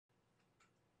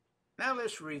Now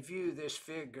let's review this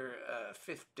figure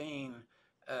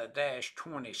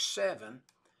 15-27.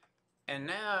 And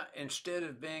now, instead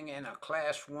of being in a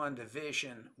Class 1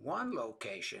 Division 1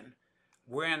 location,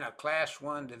 we're in a Class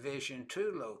 1 Division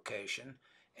 2 location,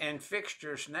 and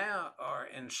fixtures now are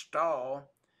installed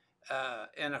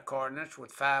in accordance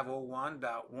with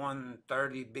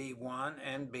 501.130B1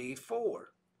 and B4.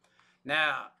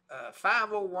 Now,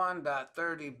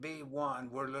 501.30B1,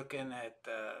 we're looking at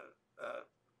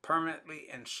permanently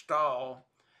installed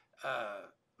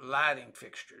lighting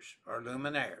fixtures or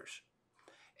luminaires.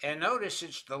 And notice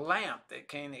it's the lamp that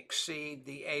can exceed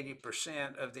the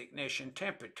 80% of the ignition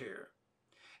temperature.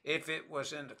 If it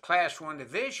was in the Class 1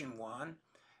 Division 1,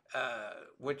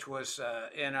 which was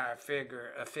in our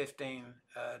figure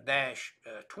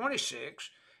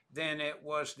 15-26, then it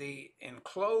was the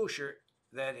enclosure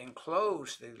that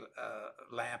enclosed the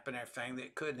lamp and everything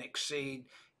that couldn't exceed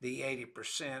the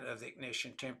 80% of the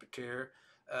ignition temperature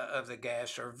of the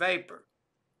gas or vapor.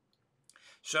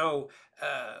 So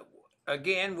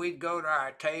again, we'd go to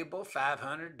our table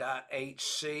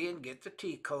 500.8C and get the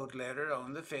T code letter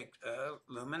on the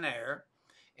luminaire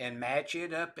and match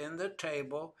it up in the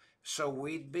table. So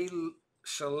we'd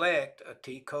select a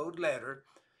T code letter,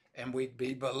 and we'd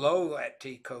be below that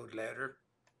T code letter,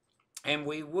 and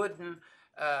we wouldn't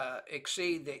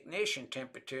exceed the ignition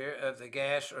temperature of the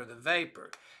gas or the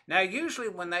vapor. Now, usually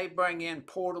when they bring in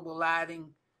portable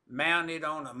lighting mounted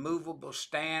on a movable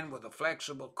stand with a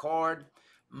flexible cord,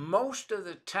 most of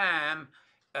the time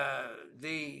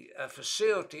the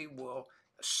facility will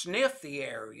sniff the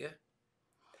area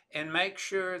and make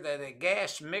sure that a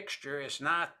gas mixture is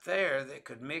not there that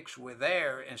could mix with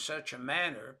air in such a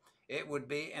manner it would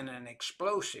be in an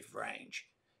explosive range.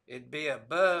 It'd be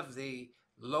above the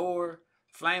lower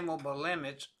flammable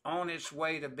limits on its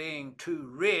way to being too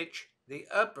rich, the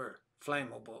upper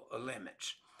flammable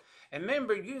limits. And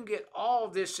remember, you can get all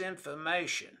this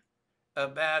information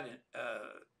about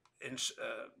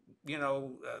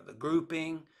the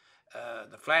grouping,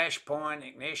 the flash point,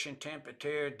 ignition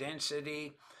temperature,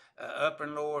 density, upper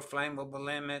and lower flammable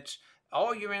limits.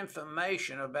 All your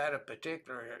information about a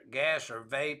particular gas or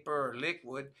vapor or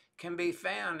liquid can be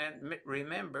found, and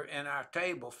remember, in our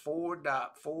table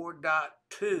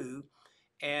 4.4.2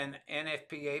 and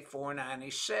NFPA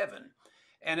 497.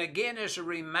 And again, as a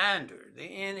reminder, the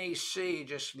NEC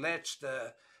just lets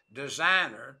the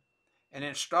designer and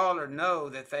installer know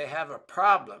that they have a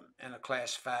problem in a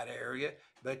classified area,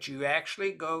 but you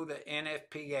actually go to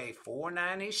NFPA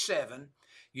 497,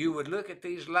 you would look at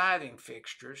these lighting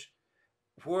fixtures,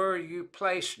 where are you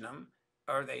placing them?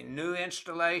 Are they new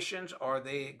installations? Are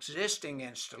they existing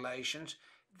installations?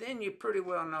 Then you pretty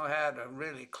well know how to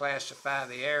really classify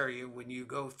the area when you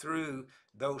go through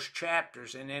those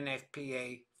chapters in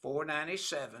NFPA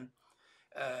 497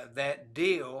 that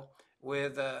deal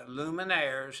with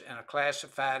luminaires in a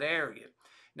classified area.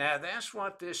 Now, that's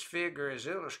what this figure is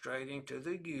illustrating to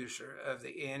the user of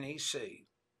the NEC.